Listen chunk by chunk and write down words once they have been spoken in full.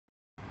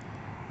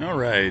All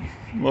right,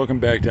 welcome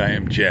back to I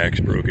Am Jack's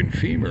Broken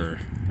Femur.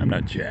 I'm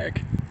not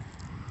Jack.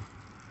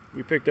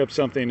 We picked up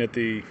something at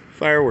the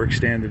fireworks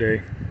stand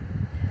today.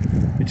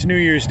 It's New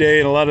Year's Day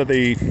and a lot of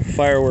the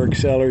fireworks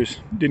sellers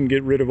didn't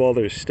get rid of all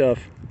their stuff.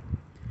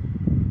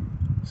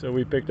 So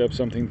we picked up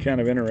something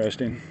kind of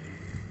interesting.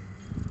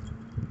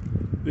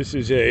 This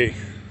is a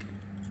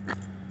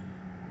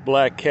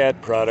black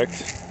cat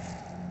product.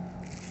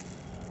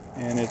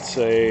 And it's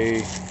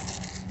a,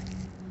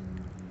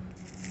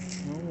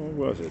 what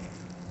was it?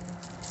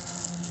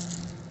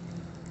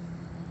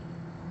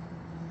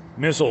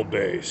 Missile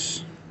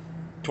base,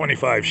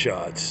 25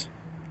 shots.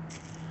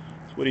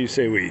 So what do you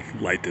say we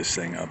light this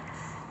thing up?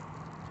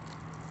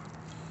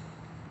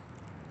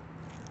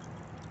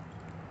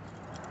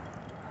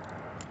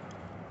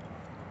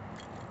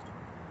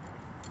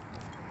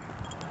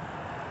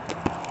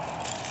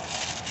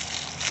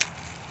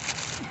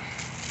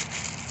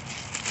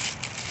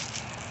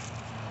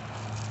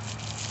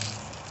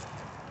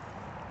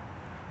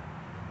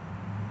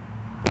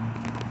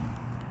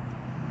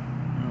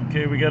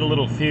 Okay, we got a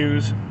little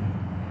fuse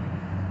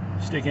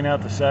sticking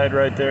out the side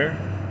right there.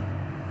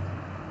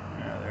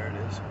 Yeah, there it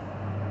is.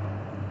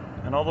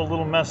 And all the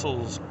little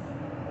missiles,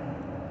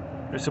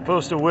 they're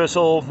supposed to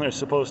whistle, they're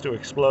supposed to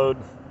explode.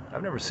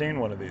 I've never seen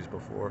one of these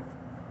before.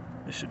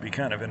 This should be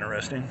kind of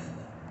interesting.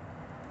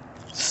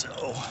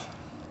 So,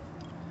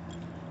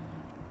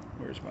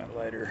 where's my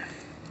lighter?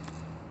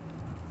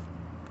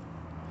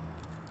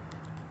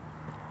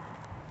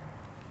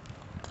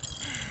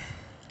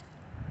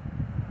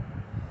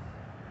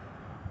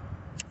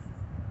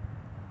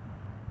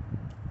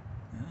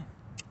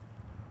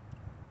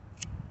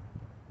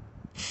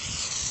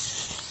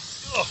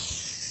 Oh.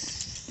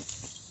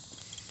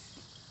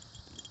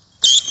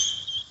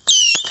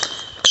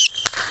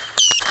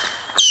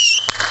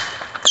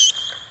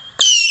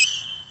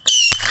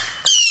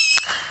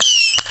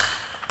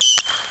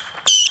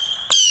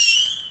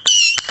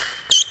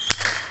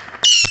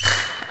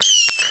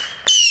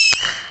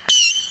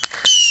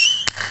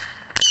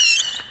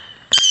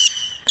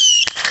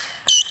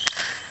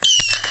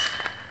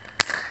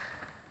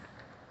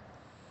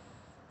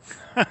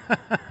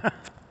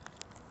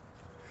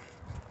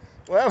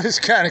 Well, that was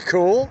kind of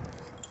cool.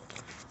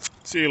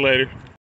 See you later.